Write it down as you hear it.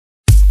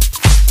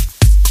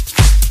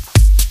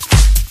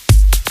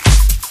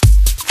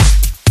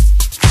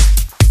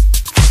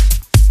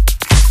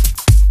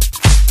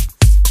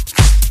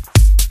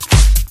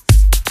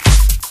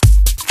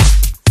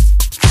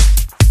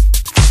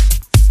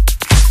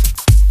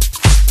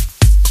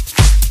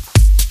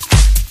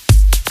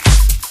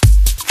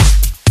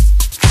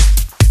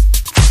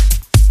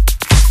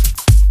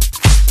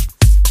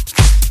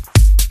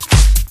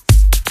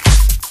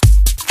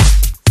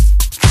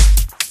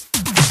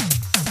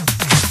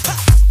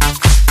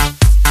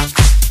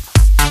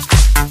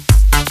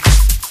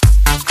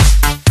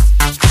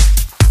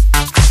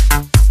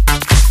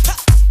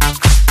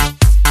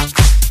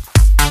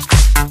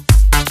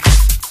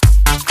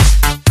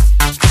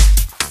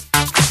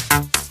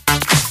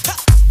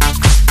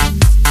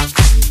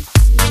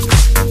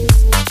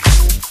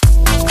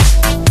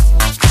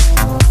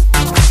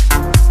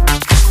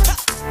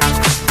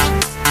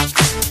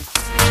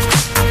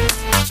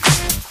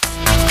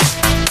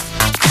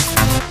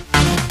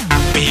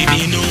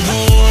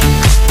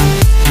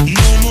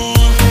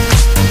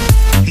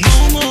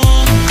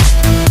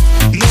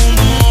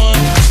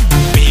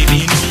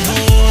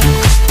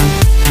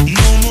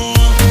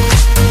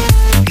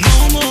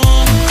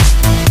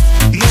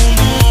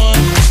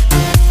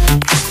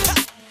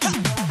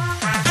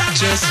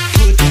Just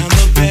put down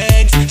the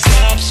bags,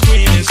 stop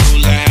screaming so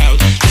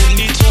loud. Let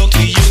me talk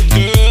to you,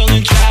 girl,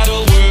 and try to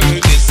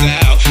work this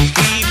out. We've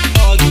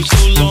argued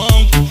so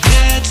long,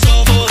 that's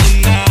all for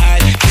the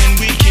night. Can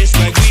we kiss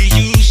like we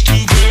used to,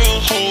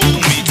 girl?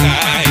 Hold me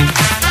tight.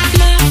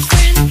 My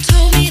friend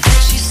told me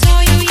that she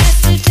saw you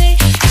yesterday.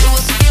 You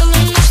was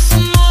feeling up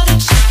some other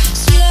chick,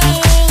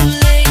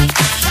 slowly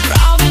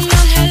rubbing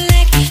on her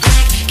leg,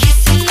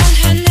 kissing on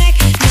her neck.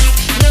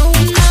 No,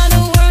 not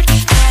a word,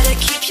 gotta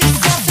keep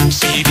yourself in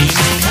check. Baby,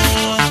 no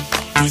more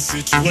this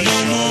situation. No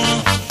more,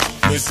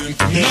 listen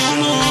to me. No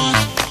more,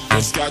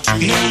 it's got you.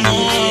 No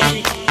more,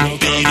 no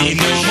baby,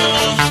 no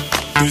more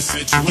this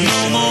situation. No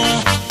more,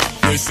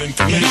 listen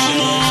to me. No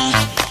more,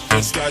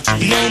 it's got you.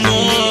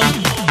 No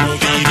more, no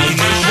baby, no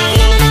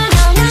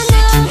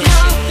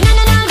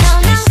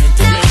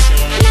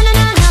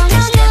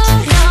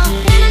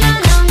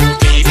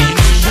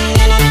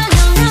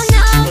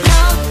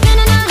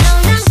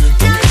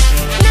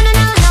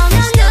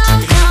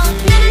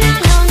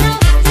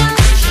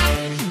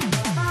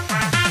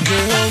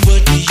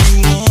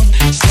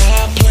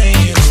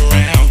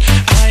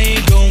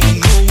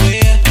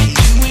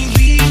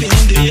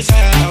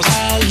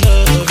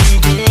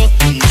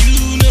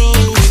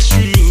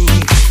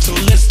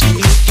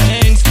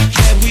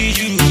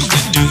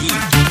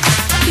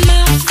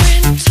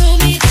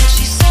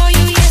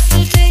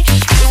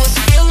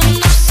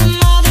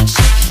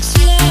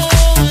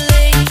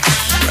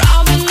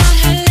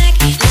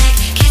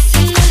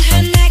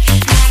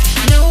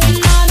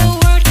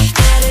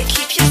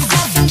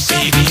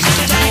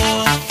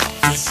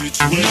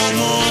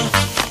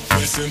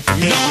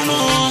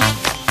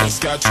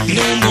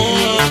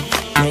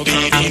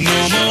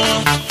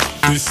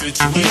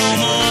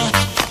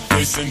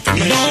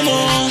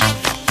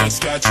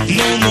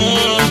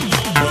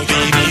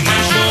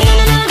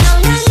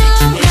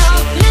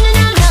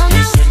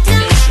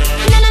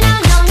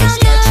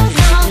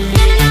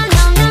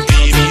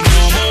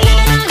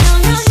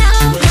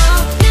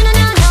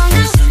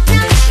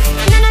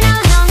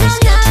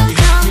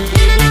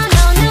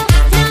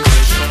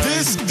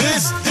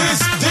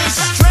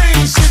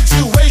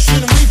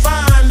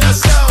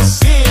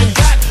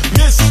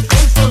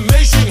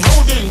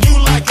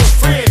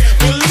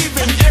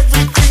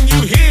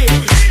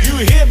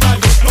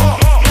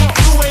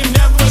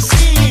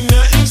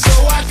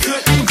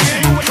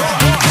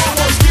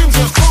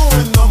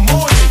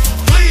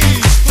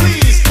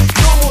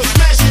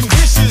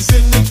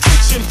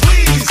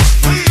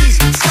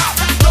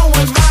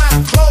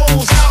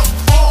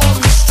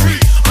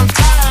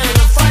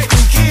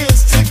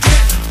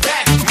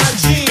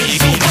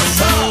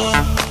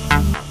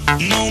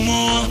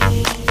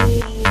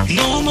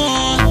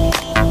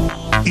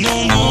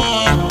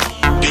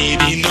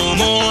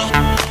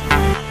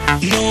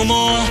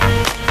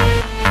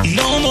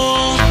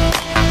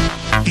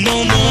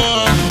No more.